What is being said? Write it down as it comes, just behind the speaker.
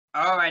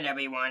Alright,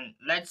 everyone,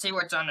 let's see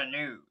what's on the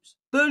news.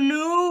 The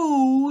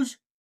news?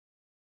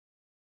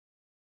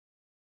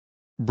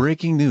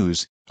 Breaking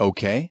news,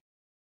 okay?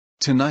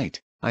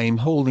 Tonight, I am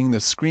holding the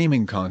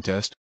screaming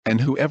contest, and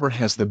whoever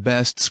has the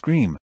best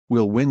scream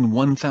will win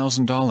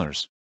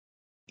 $1,000.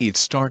 It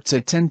starts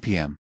at 10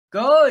 p.m.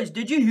 Guys,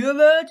 did you hear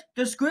that?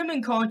 The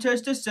screaming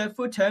contest is set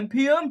for 10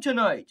 p.m.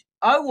 tonight.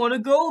 I want to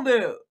go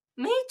there.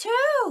 Me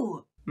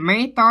too.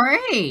 Me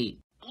three.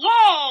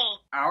 Yay!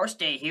 I'll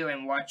stay here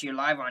and watch you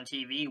live on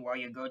TV while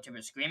you go to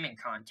the screaming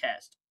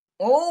contest.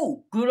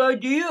 Oh, good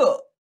idea.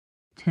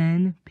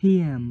 10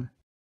 p.m.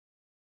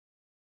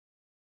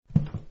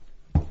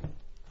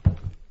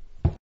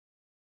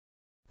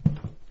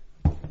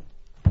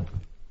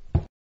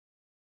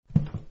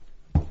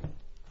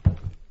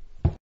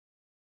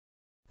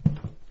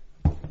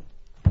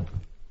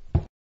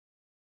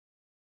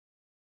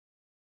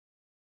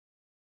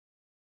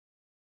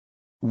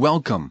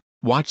 Welcome,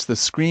 watch the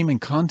screaming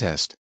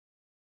contest.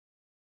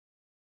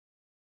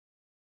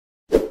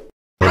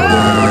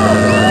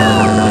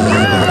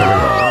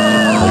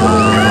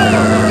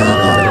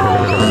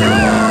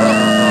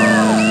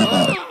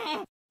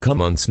 Come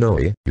on,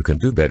 Snowy, you can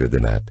do better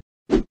than that.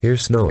 Here,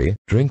 Snowy,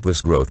 drink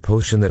this growth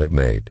potion that I've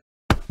made.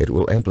 It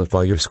will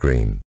amplify your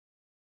scream.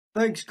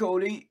 Thanks,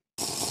 Cody.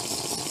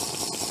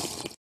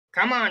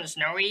 Come on,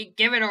 Snowy,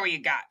 give it all you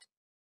got.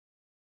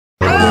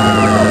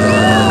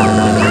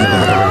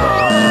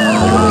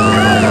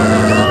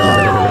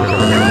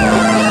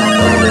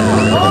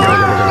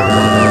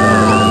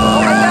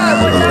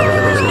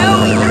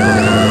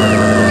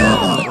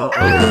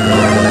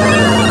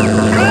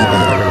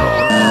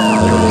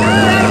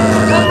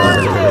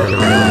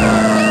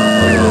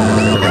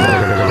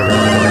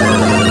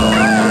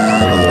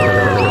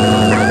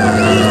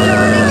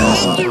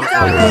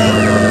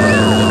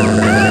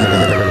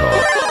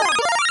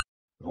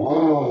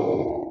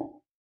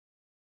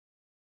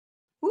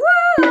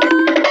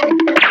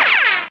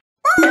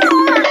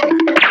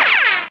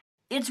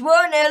 It's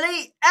one,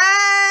 Ellie.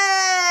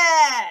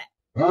 Ah!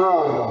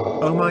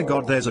 Oh my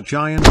god, there's a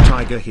giant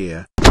tiger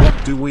here. What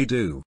do we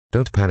do?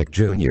 Don't panic,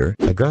 Junior,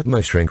 I got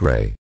my shrink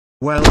ray.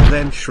 Well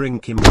then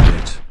shrink him with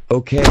it.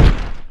 Okay. What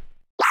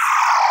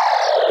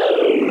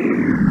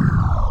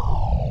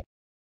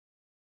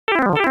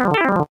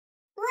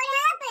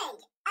happened?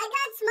 I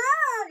got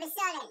small all of a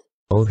sudden.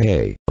 Oh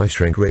hey, my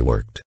shrink ray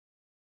worked.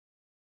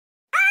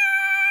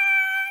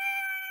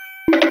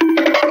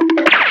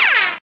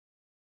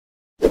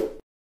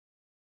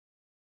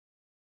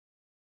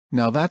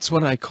 Now that's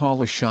what I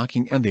call a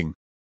shocking ending.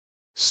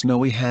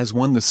 Snowy has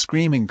won the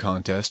screaming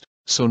contest,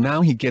 so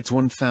now he gets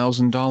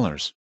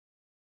 $1,000.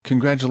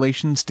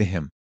 Congratulations to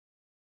him.